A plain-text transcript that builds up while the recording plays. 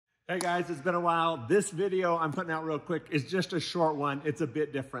Hey guys, it's been a while. This video I'm putting out real quick is just a short one. It's a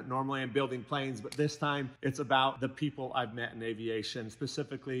bit different. Normally I'm building planes, but this time it's about the people I've met in aviation,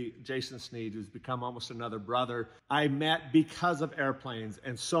 specifically Jason Sneed, who's become almost another brother. I met because of airplanes,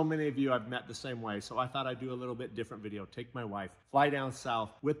 and so many of you I've met the same way. So I thought I'd do a little bit different video. Take my wife, fly down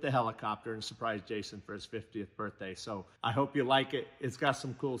south with the helicopter and surprise Jason for his 50th birthday. So I hope you like it. It's got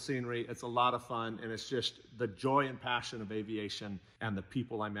some cool scenery. It's a lot of fun, and it's just the joy and passion of aviation and the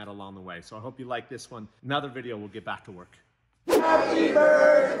people I met along the way. So I hope you like this one. Another video, we'll get back to work. Happy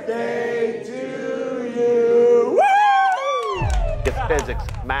birthday to you! Woo! It's physics,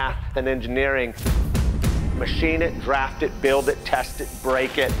 math, and engineering. Machine it, draft it, build it, test it,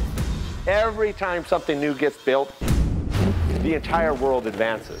 break it. Every time something new gets built, the entire world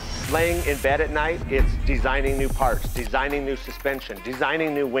advances. Laying in bed at night, it's designing new parts, designing new suspension,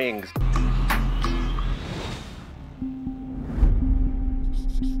 designing new wings.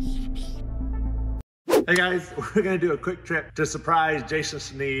 Hey guys, we're gonna do a quick trip to surprise Jason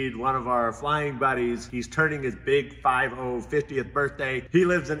Sneed, one of our flying buddies. He's turning his big 50th birthday. He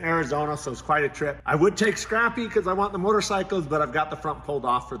lives in Arizona, so it's quite a trip. I would take Scrappy because I want the motorcycles, but I've got the front pulled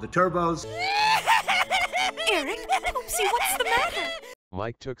off for the turbos. Eric, oopsie, what's the matter?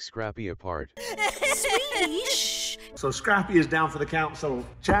 Mike took Scrappy apart. Sweetie, shh. So Scrappy is down for the count, so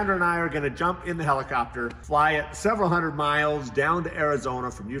Chandra and I are gonna jump in the helicopter, fly it several hundred miles down to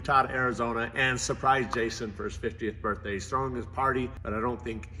Arizona, from Utah to Arizona, and surprise Jason for his 50th birthday. He's throwing his party, but I don't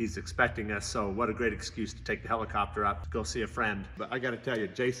think he's expecting us, so what a great excuse to take the helicopter up to go see a friend. But I gotta tell you,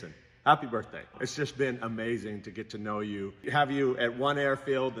 Jason, happy birthday. It's just been amazing to get to know you. Have you at one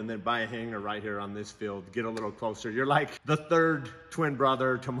airfield and then buy a hangar right here on this field, get a little closer. You're like the third twin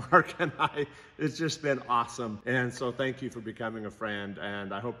brother to Mark and I. It's just been awesome. And so thank you for becoming a friend.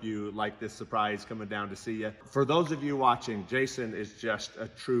 And I hope you like this surprise coming down to see you. For those of you watching, Jason is just a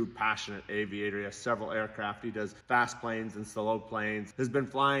true passionate aviator. He has several aircraft. He does fast planes and slow planes. Has been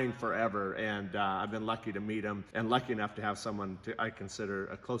flying forever. And I've been lucky to meet him and lucky enough to have someone I consider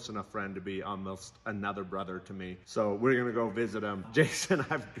a close enough friend to be almost another brother to me. So we're gonna go visit him. Jason,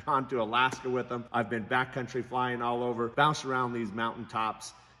 I've gone to Alaska with him. I've been backcountry flying all over, bounced around these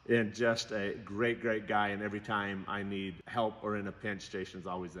mountaintops, and just a great, great guy. And every time I need help or in a pinch, Jason's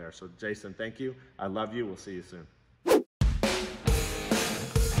always there. So Jason, thank you. I love you. We'll see you soon.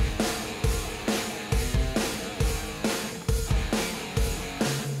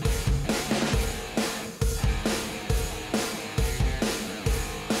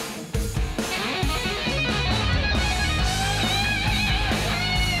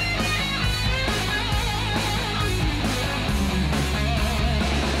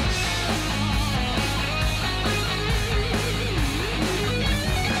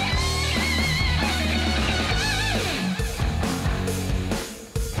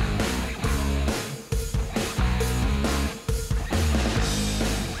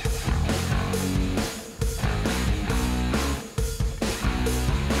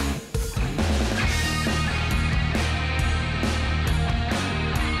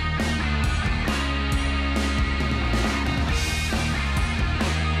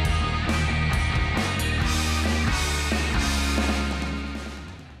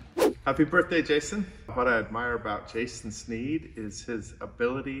 Happy birthday, Jason. What I admire about Jason Sneed is his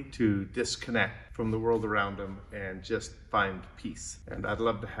ability to disconnect from the world around him and just find peace. And I'd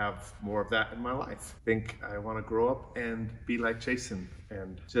love to have more of that in my life. I think I want to grow up and be like Jason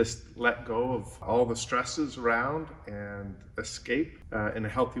and just let go of all the stresses around and escape in a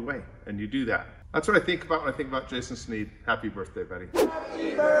healthy way. And you do that. That's what I think about when I think about Jason Sneed. Happy birthday, buddy.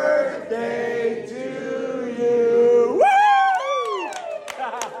 Happy birthday to you. Woo!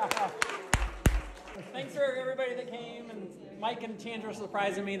 Thanks for everybody that came, and Mike and Chandra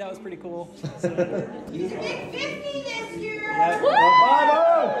surprising me. That was pretty cool. So. You did 50 this year! Yeah.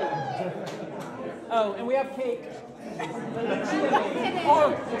 Oh, and we have cake.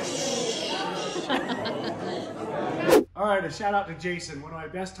 All right, a shout out to Jason. One of my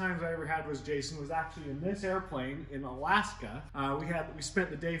best times I ever had was Jason was actually in this airplane in Alaska. We spent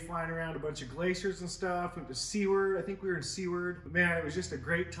the day flying around a bunch of glaciers and stuff. Went to Seward. I think we were in Seward. But man, it was just a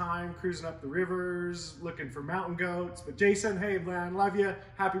great time cruising up the rivers, looking for mountain goats. But Jason, hey man, love you.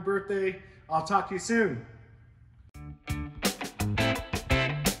 Happy birthday. I'll talk to you soon.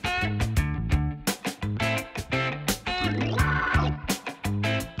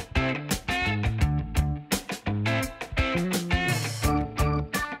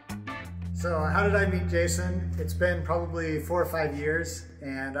 So how did I meet Jason? It's been probably 4 or 5 years,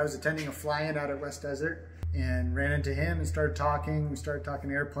 and I was attending a fly-in out at West Desert. and ran into him and started talking. We started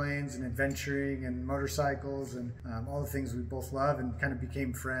talking airplanes and adventuring and motorcycles and all the things we both love, and kind of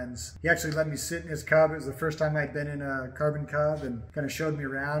became friends. He actually let me sit in his Cub. It was the first time I'd been in a carbon Cub, and kind of showed me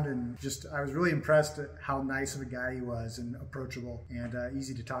around, and just I was really impressed at how nice of a guy he was, and approachable and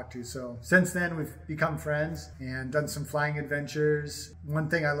easy to talk to. So since then we've become friends and done some flying adventures. One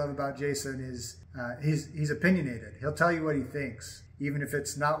thing I love about Jason is he's opinionated. He'll tell you what he thinks, even if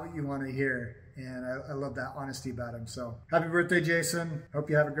it's not what you want to hear. And I love that honesty about him. So happy birthday, Jason. Hope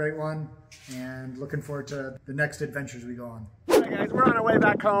you have a great one, and looking forward to the next adventures we go on. Hi guys, we're on our way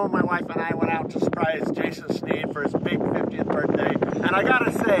back home. My wife and I went out to surprise Jason Sneed for his big 50th birthday. And I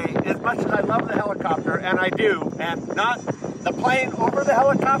gotta say, as much as I love the helicopter, and I do, and not the plane over the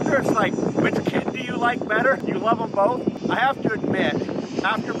helicopter, it's like, which kid do you like better? You love them both? I have to admit,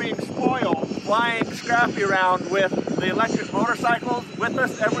 after being spoiled flying Scrappy around with the electric motorcycles with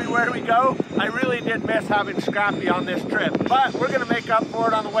us everywhere we go, I really did miss having Scrappy on this trip. But we're gonna make up for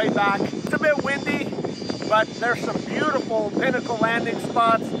it on the way back. It's a bit windy, but there's some beautiful pinnacle landing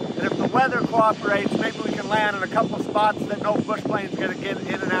spots, and if the weather cooperates, maybe we can land in a couple of spots that no bush plane's gonna get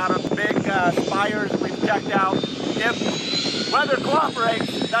in and out of. Big spires we've checked out. If weather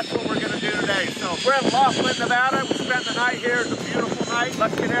cooperates, that's what we're gonna do today. So we're in Laughlin, Nevada. We spent the night here. It's a beautiful night.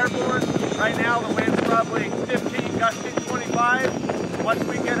 Let's get airborne. Right now the wind's probably 15, gusting 25. Once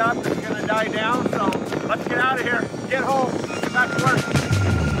we get up, it's gonna die down. So let's get out of here, get home, get back to work.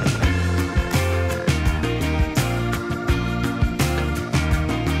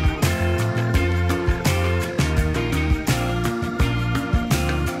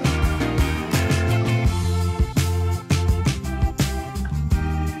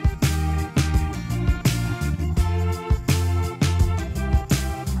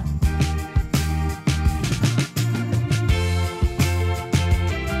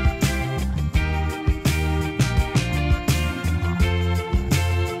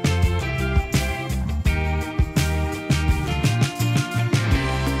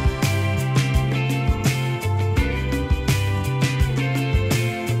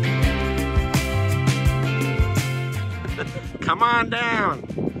 Come on down.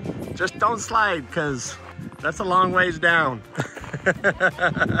 Just don't slide, because that's a long ways down. You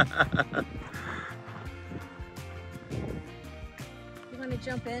want to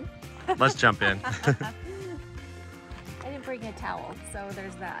jump in? Let's jump in. I didn't bring a towel, so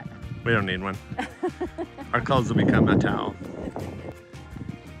there's that. We don't need one. Our clothes will become a towel.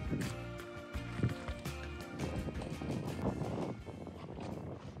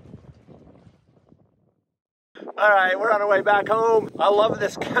 All right, we're on our way back home. I love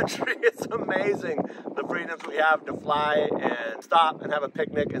this country. It's amazing, the freedoms we have to fly and stop and have a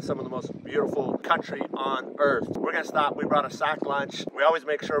picnic in some of the most beautiful country on earth. We're gonna stop. We brought a sack lunch. We always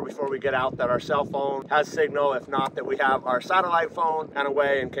make sure before we get out that our cell phone has signal. If not, that we have our satellite phone and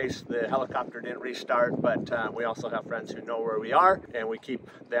away in case the helicopter didn't restart. But we also have friends who know where we are, and we keep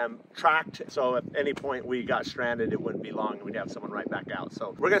them tracked. So at any point we got stranded, it wouldn't be long and we'd have someone right back out.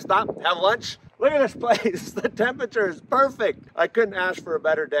 So we're gonna stop, have lunch. Look at this place. The temperature is perfect. I couldn't ask for a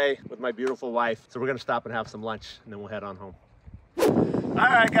better day with my beautiful wife. So we're gonna stop and have some lunch, and then we'll head on home. All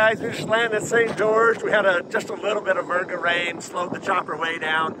right, guys, we just landed at St. George. We had just a little bit of virga rain, slowed the chopper way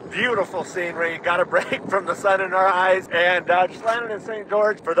down. Beautiful scenery, got a break from the sun in our eyes, and just landed in St.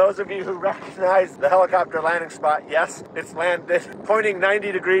 George. For those of you who recognize the helicopter landing spot, yes, it's landed pointing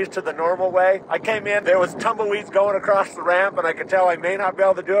 90 degrees to the normal way. I came in, there was tumbleweeds going across the ramp, and I could tell I may not be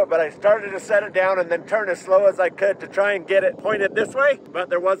able to do it, but I started to set it down and then turn as slow as I could to try and get it pointed this way, but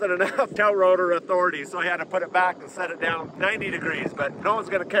there wasn't enough tail rotor authority, so I had to put it back and set it down 90 degrees, but no one's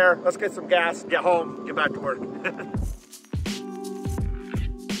gonna care. Let's get some gas, get home, get back to work.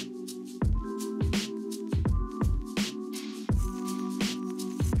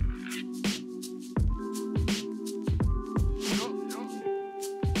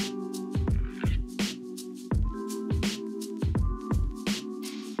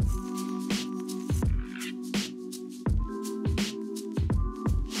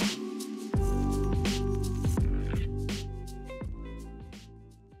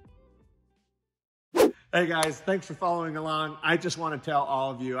 Hey guys, thanks for following along. I just want to tell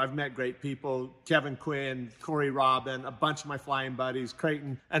all of you, I've met great people, Kevin Quinn, Corey Robin, a bunch of my flying buddies,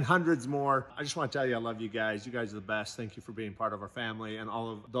 Creighton, and hundreds more. I just want to tell you I love you guys. You guys are the best. Thank you for being part of our family, and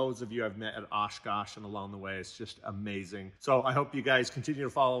all of those of you I've met at Oshkosh and along the way. It's just amazing. So I hope you guys continue to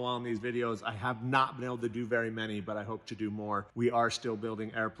follow along these videos. I have not been able to do very many, but I hope to do more. We are still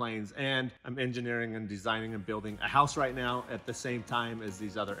building airplanes, and I'm engineering and designing and building a house right now at the same time as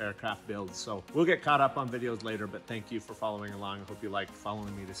these other aircraft builds. So we'll get caught up on videos later, but thank you for following along. I hope you liked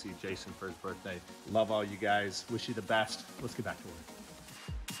following me to see Jason for his birthday. Love all you guys. Wish you the best. Let's get back to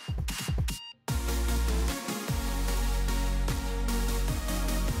work.